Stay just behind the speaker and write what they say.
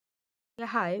Yeah,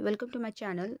 hi, welcome to my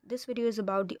channel. This video is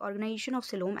about the organization of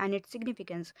coelom and its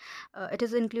significance. It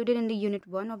is included in the unit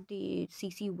 1 of the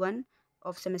CC1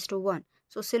 of semester 1.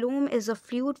 So, coelom is a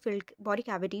fluid-filled body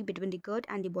cavity between the gut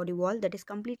and the body wall that is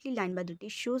completely lined by the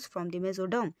tissues from the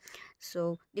mesoderm.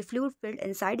 So, the fluid filled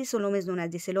inside the coelom is known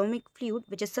as the coelomic fluid,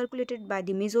 which is circulated by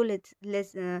the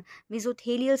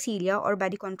mesothelial cilia or by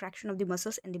the contraction of the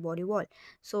muscles in the body wall.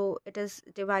 So, it is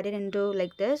divided into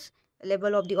like this: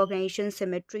 level of the organization,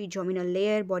 symmetry, germinal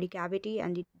layer, body cavity,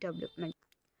 and the development.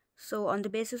 So, on the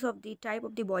basis of the type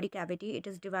of the body cavity, it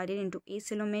is divided into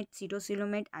acoelomate,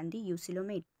 pseudocoelomate, and the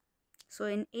eucoelomate. So,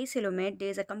 in acoelomate, there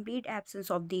is a complete absence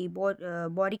of the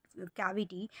body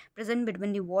cavity present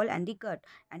between the wall and the gut.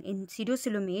 And in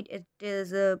pseudocoelomate, it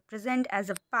is present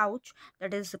as a pouch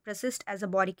that is persist as a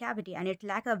body cavity, and it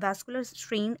lacks a vascular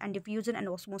stream and diffusion and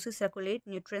osmosis circulate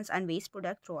nutrients and waste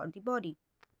product throughout the body.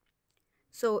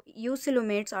 So,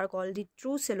 eucoelomates are called the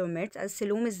true coelomates, as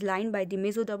coelom is lined by the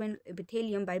mesodermal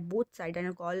epithelium by both sides and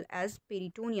are called as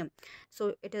peritoneum.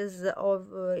 So, it is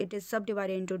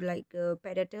subdivided into like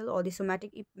parietal or the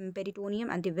somatic peritoneum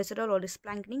and the visceral or the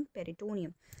splanchnic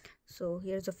peritoneum. So,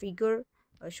 here's a figure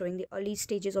showing the early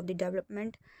stages of the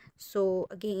development. So,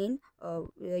 again,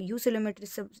 eucoelomate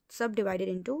is subdivided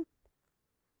into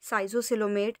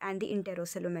schizocoelomate and the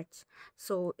enterocoelomates.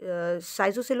 So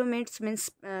schizocoelomates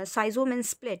means schizo means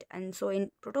split, and so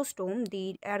in protostome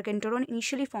the argenteron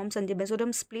initially forms and the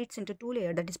mesoderm splits into two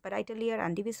layers, that is parietal layer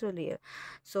and the visceral layer.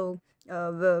 So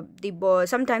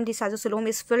sometimes the schizocoelom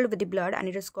is filled with the blood and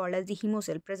it is called as the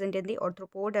hemocele, present in the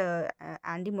arthropod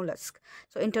and the mollusk.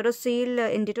 So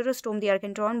enterocele in deuterostome the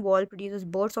argenteron wall produces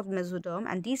bursts of mesoderm,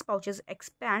 and these pouches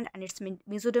expand and its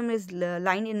mesoderm is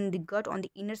lined in the gut on the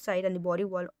inner side and the body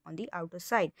wall on the outer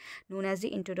side, known as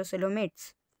the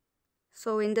enterocoelomates.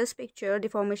 So in this picture, the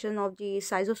formation of the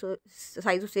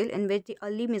schizocele, in which the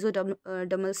early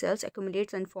mesodermal cells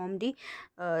accumulates and form the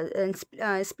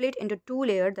split into two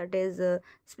layers, that is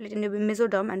split into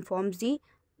mesoderm and forms the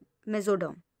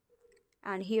mesoderm.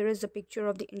 And here is the picture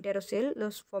of the enterocele, the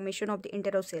formation of the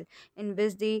enterocele, in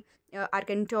which the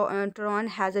archenteron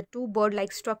has a two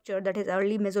bird-like structure, that is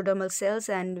early mesodermal cells,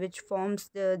 and which forms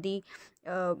the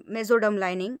mesoderm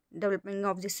lining, development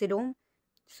of the coelom.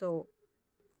 So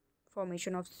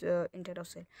formation of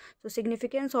enterocele. So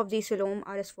significance of the coelom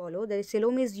are as follow. The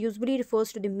coelom is usually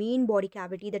refers to the main body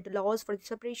cavity that allows for the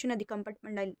separation and the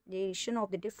compartmentalization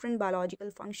of the different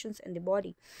biological functions in the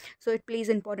body. So it plays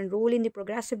an important role in the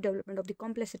progressive development of the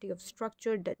complexity of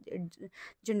structure, that it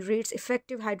generates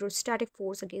effective hydrostatic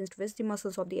force against which the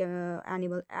muscles of the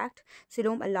animal act.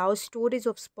 Coelom allows storage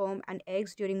of sperm and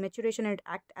eggs during maturation and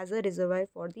act as a reservoir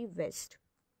for the waste.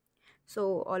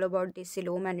 So all about the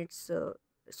coelom and its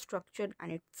structure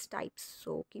and its types.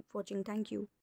 So keep watching. Thank you.